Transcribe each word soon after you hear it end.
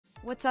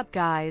What's up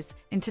guys,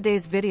 in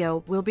today's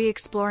video we'll be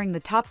exploring the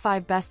top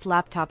 5 best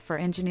laptop for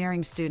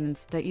engineering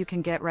students that you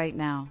can get right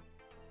now.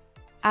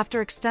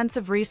 After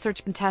extensive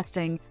research and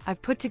testing,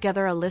 I've put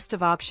together a list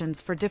of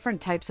options for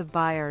different types of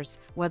buyers,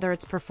 whether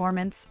it's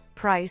performance,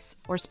 price,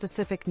 or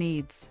specific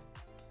needs.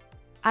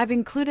 I've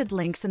included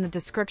links in the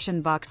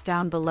description box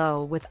down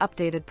below with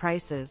updated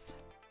prices.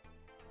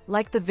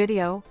 Like the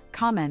video,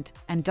 comment,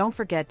 and don't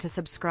forget to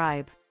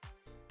subscribe.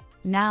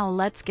 Now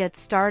let's get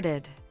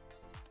started.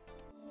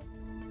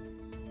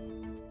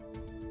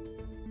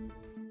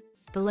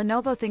 The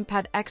Lenovo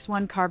ThinkPad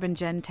X1 Carbon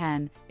Gen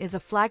 10 is a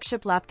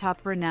flagship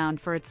laptop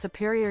renowned for its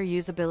superior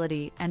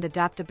usability and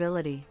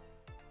adaptability.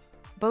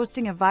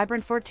 Boasting a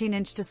vibrant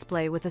 14-inch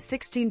display with a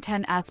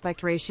 16:10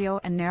 aspect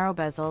ratio and narrow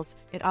bezels,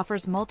 it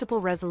offers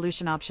multiple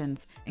resolution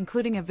options,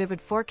 including a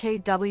vivid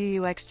 4K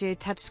WUXGA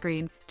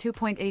touchscreen,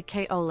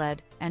 2.8K OLED,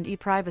 and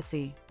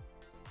ePrivacy.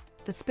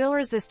 The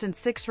spill-resistant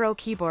 6-row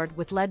keyboard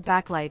with LED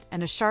backlight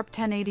and a sharp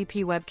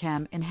 1080p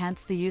webcam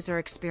enhance the user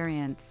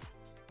experience.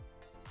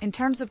 In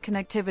terms of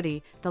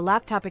connectivity, the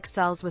laptop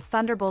excels with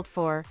Thunderbolt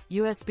 4,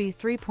 USB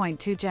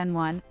 3.2 Gen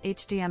 1,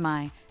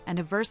 HDMI, and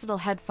a versatile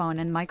headphone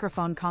and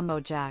microphone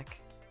combo jack.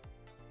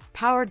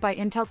 Powered by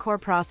Intel Core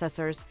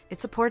processors, it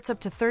supports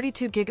up to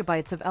 32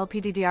 GB of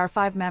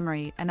LPDDR5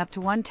 memory and up to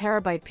 1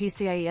 TB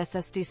PCIe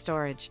SSD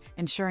storage,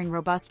 ensuring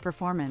robust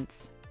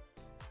performance.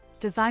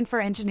 Designed for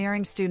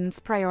engineering students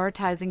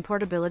prioritizing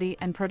portability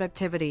and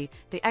productivity,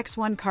 the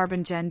X1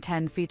 Carbon Gen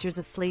 10 features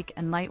a sleek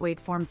and lightweight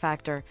form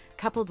factor,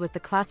 coupled with the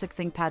classic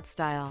ThinkPad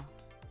style.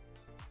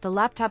 The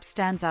laptop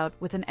stands out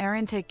with an air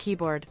intake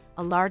keyboard,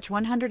 a large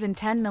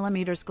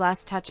 110mm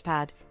glass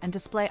touchpad, and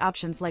display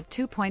options like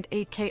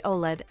 2.8K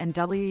OLED and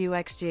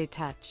WUXGA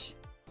Touch.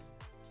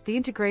 The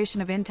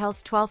integration of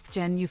Intel's 12th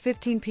Gen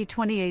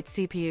U15P28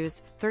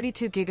 CPUs,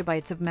 32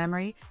 GB of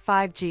memory,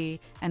 5G,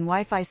 and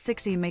Wi-Fi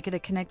 6E make it a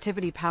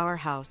connectivity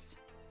powerhouse.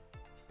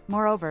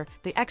 Moreover,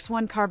 the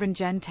X1 Carbon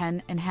Gen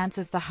 10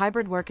 enhances the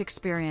hybrid work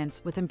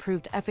experience with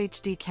improved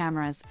FHD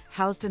cameras,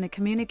 housed in a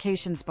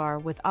communications bar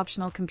with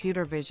optional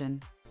computer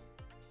vision.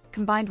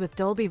 Combined with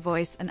Dolby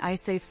Voice and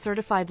iSafe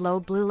certified low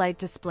blue light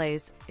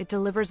displays, it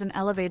delivers an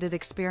elevated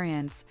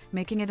experience,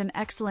 making it an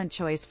excellent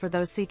choice for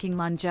those seeking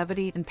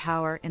longevity and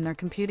power in their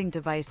computing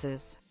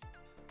devices.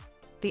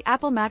 The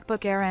Apple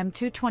MacBook Air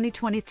M2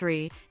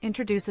 2023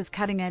 introduces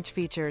cutting-edge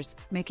features,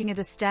 making it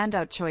a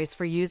standout choice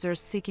for users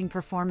seeking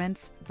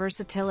performance,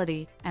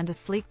 versatility, and a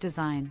sleek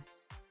design.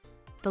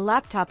 The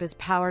laptop is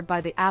powered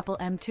by the Apple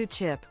M2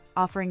 chip,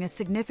 offering a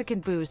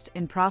significant boost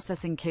in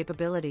processing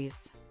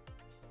capabilities.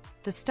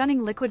 The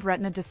stunning Liquid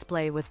Retina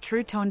display with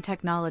True Tone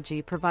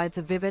technology provides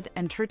a vivid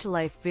and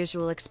true-to-life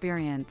visual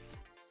experience.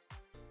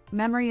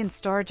 Memory and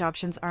storage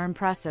options are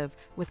impressive,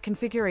 with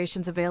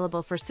configurations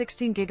available for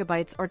 16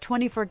 GB or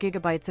 24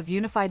 GB of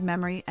unified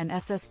memory and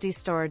SSD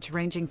storage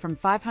ranging from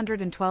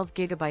 512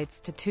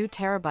 GB to 2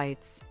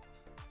 TB.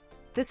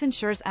 This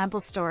ensures ample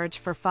storage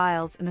for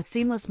files and a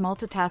seamless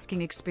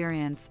multitasking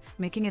experience,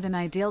 making it an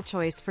ideal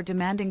choice for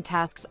demanding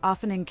tasks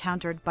often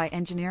encountered by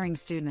engineering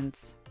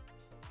students.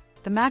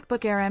 The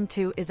MacBook Air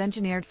M2 is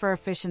engineered for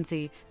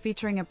efficiency,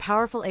 featuring a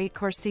powerful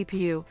 8-core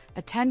CPU,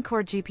 a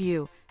 10-core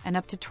GPU, and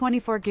up to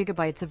 24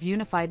 GB of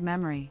unified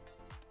memory.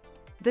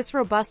 This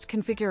robust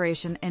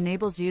configuration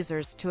enables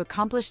users to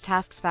accomplish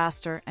tasks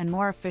faster and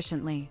more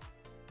efficiently.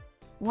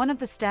 One of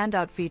the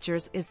standout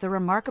features is the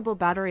remarkable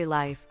battery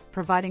life,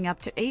 providing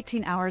up to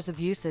 18 hours of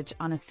usage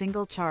on a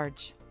single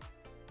charge.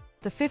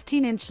 The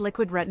 15-inch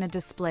Liquid Retina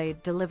display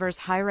delivers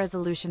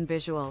high-resolution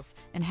visuals,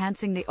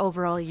 enhancing the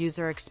overall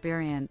user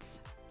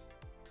experience.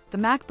 The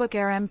MacBook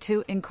Air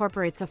M2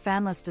 incorporates a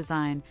fanless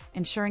design,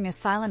 ensuring a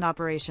silent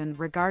operation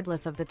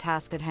regardless of the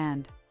task at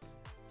hand.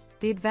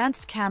 The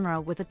advanced camera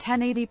with a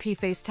 1080p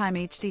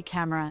FaceTime HD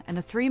camera and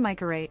a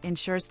 3-mic array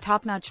ensures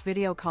top-notch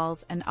video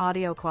calls and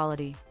audio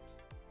quality.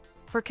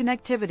 For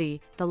connectivity,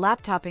 the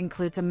laptop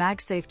includes a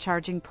MagSafe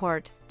charging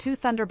port, 2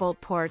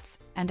 Thunderbolt ports,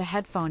 and a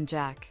headphone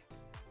jack.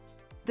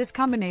 This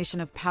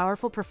combination of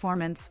powerful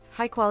performance,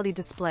 high-quality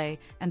display,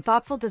 and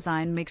thoughtful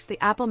design makes the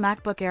Apple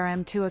MacBook Air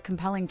M2 a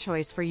compelling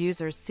choice for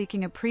users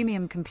seeking a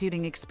premium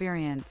computing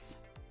experience.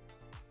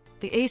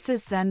 The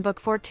Asus Zenbook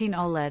 14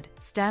 OLED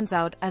stands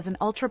out as an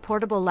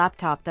ultra-portable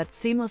laptop that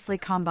seamlessly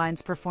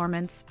combines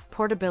performance,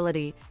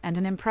 portability, and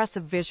an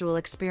impressive visual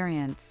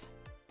experience.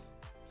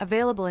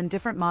 Available in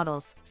different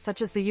models,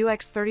 such as the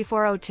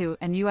UX3402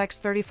 and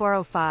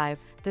UX3405,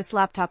 this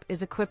laptop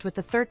is equipped with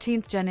the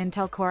 13th Gen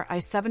Intel Core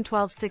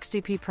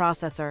i7-1260p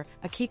processor,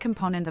 a key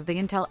component of the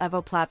Intel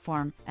Evo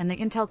platform, and the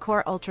Intel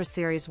Core Ultra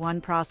Series 1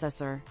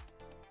 processor.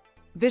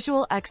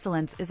 Visual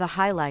excellence is a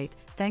highlight,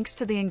 thanks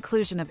to the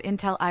inclusion of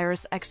Intel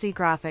Iris Xe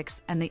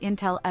graphics and the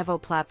Intel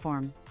Evo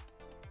platform.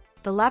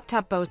 The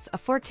laptop boasts a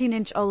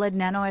 14-inch OLED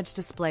Nano Edge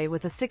display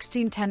with a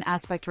 16:10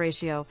 aspect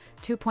ratio,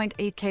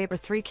 2.8K or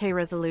 3K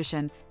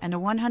resolution, and a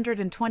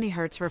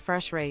 120Hz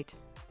refresh rate.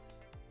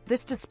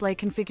 This display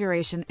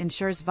configuration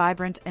ensures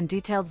vibrant and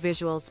detailed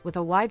visuals with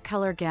a wide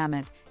color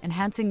gamut,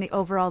 enhancing the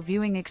overall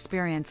viewing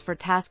experience for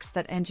tasks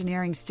that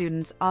engineering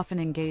students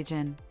often engage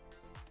in.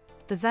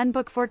 The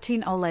Zenbook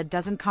 14 OLED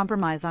doesn't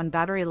compromise on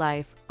battery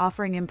life,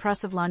 offering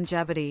impressive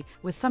longevity,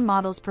 with some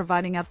models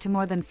providing up to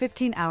more than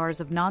 15 hours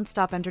of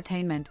non-stop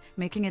entertainment,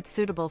 making it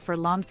suitable for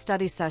long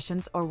study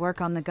sessions or work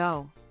on the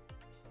go.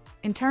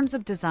 In terms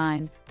of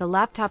design, the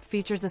laptop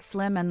features a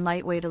slim and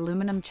lightweight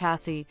aluminum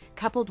chassis,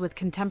 coupled with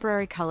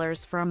contemporary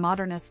colors for a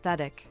modern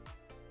aesthetic.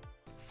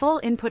 Full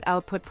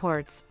input-output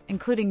ports,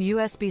 including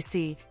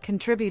USB-C,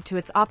 contribute to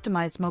its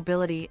optimized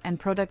mobility and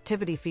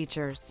productivity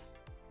features.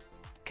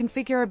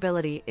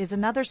 Configurability is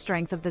another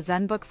strength of the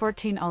Zenbook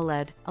 14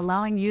 OLED,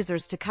 allowing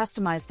users to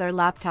customize their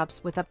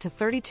laptops with up to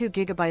 32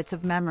 GB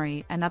of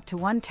memory and up to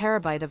 1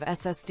 TB of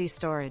SSD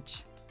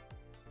storage.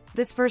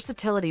 This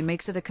versatility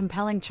makes it a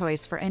compelling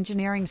choice for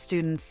engineering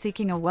students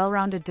seeking a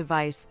well-rounded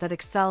device that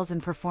excels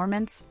in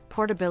performance,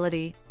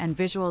 portability, and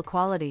visual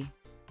quality.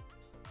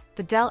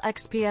 The Dell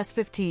XPS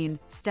 15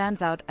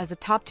 stands out as a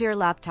top-tier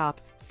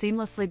laptop,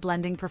 seamlessly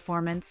blending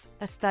performance,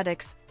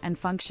 aesthetics,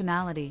 and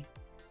functionality.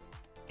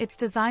 Its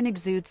design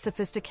exudes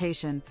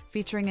sophistication,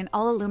 featuring an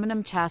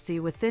all-aluminum chassis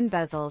with thin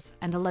bezels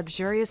and a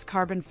luxurious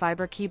carbon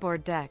fiber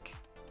keyboard deck.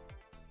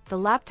 The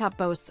laptop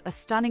boasts a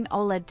stunning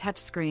OLED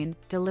touchscreen,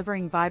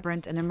 delivering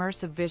vibrant and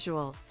immersive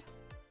visuals.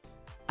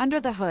 Under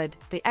the hood,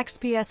 the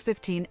XPS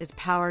 15 is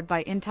powered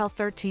by Intel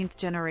 13th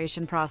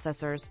generation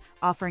processors,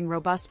 offering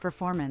robust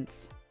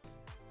performance.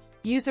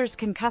 Users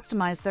can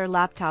customize their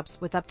laptops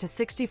with up to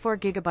 64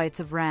 GB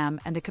of RAM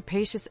and a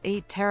capacious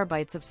 8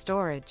 TB of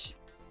storage.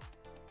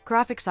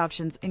 Graphics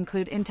options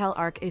include Intel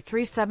Arc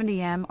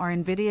A370M or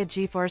NVIDIA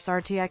GeForce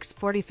RTX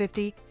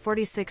 4050,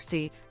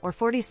 4060, or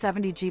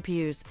 4070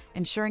 GPUs,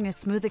 ensuring a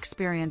smooth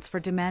experience for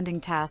demanding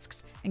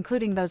tasks,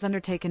 including those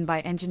undertaken by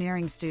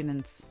engineering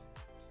students.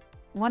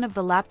 One of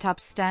the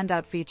laptop's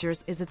standout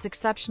features is its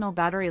exceptional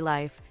battery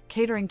life,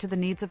 catering to the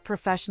needs of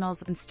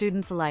professionals and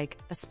students alike,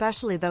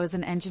 especially those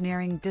in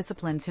engineering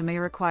disciplines who may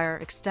require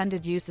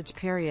extended usage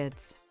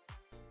periods.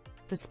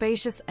 The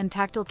spacious and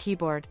tactile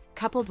keyboard,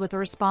 coupled with a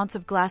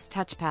responsive glass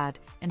touchpad,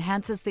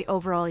 enhances the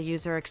overall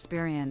user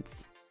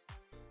experience.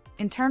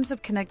 In terms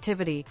of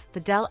connectivity, the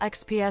Dell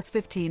XPS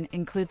 15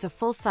 includes a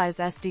full-size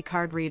SD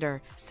card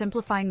reader,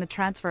 simplifying the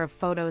transfer of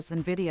photos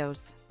and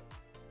videos.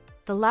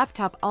 The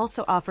laptop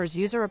also offers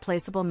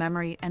user-replaceable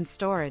memory and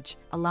storage,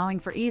 allowing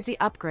for easy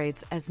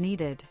upgrades as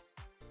needed.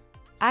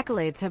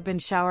 Accolades have been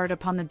showered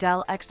upon the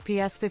Dell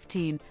XPS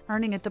 15,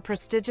 earning it the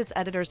prestigious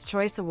Editor's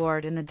Choice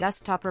Award in the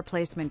desktop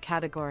replacement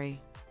category.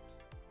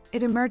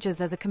 It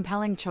emerges as a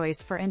compelling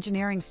choice for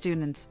engineering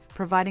students,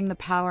 providing the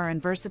power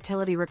and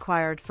versatility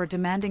required for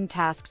demanding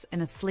tasks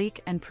in a sleek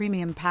and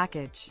premium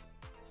package.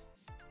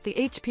 The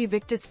HP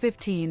Victus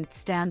 15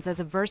 stands as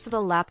a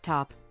versatile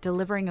laptop,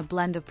 delivering a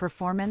blend of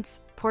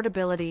performance,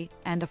 portability,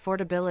 and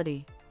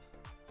affordability.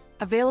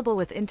 Available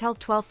with Intel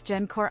 12th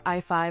Gen Core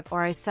i5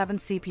 or i7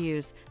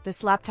 CPUs,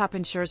 this laptop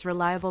ensures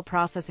reliable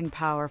processing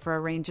power for a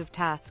range of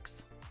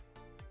tasks.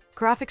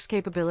 Graphics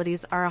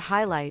capabilities are a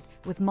highlight,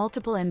 with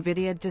multiple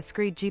NVIDIA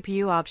discrete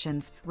GPU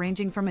options,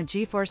 ranging from a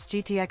GeForce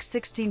GTX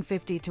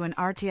 1650 to an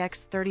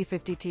RTX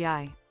 3050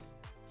 Ti.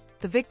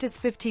 The Victus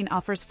 15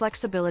 offers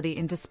flexibility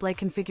in display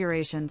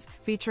configurations,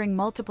 featuring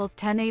multiple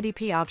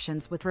 1080p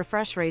options with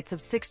refresh rates of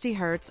 60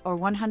 Hz or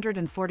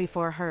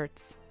 144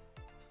 Hz.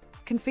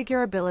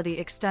 Configurability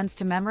extends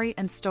to memory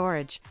and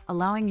storage,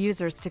 allowing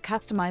users to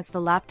customize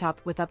the laptop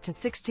with up to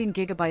 16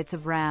 GB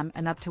of RAM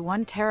and up to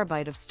 1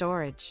 TB of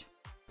storage.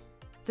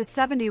 The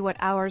 70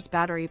 Wh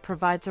battery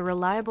provides a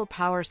reliable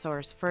power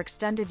source for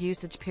extended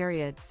usage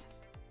periods.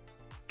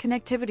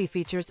 Connectivity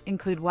features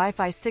include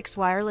Wi-Fi 6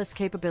 wireless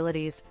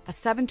capabilities, a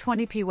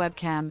 720p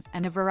webcam,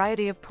 and a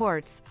variety of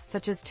ports,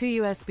 such as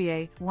 2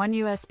 USB-A, 1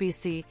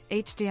 USB-C,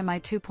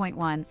 HDMI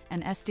 2.1,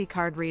 an SD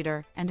card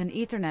reader, and an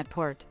Ethernet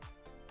port.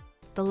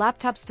 The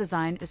laptop's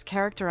design is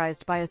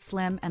characterized by a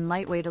slim and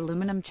lightweight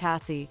aluminum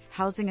chassis,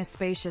 housing a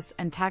spacious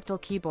and tactile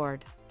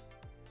keyboard.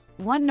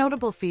 One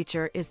notable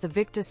feature is the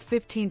Victus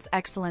 15's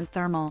excellent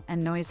thermal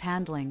and noise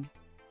handling.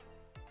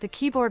 The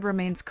keyboard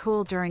remains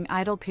cool during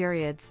idle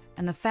periods,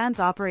 and the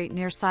fans operate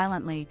near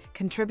silently,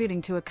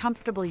 contributing to a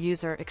comfortable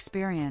user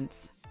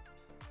experience.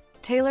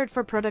 Tailored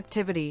for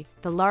productivity,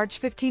 the large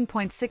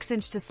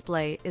 15.6-inch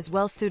display is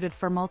well suited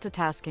for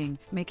multitasking,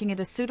 making it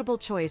a suitable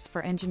choice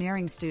for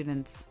engineering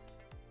students.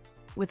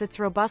 With its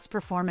robust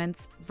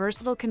performance,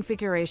 versatile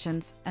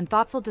configurations, and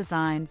thoughtful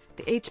design,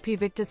 the HP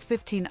Victus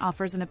 15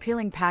 offers an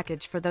appealing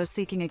package for those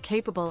seeking a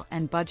capable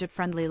and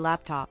budget-friendly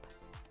laptop.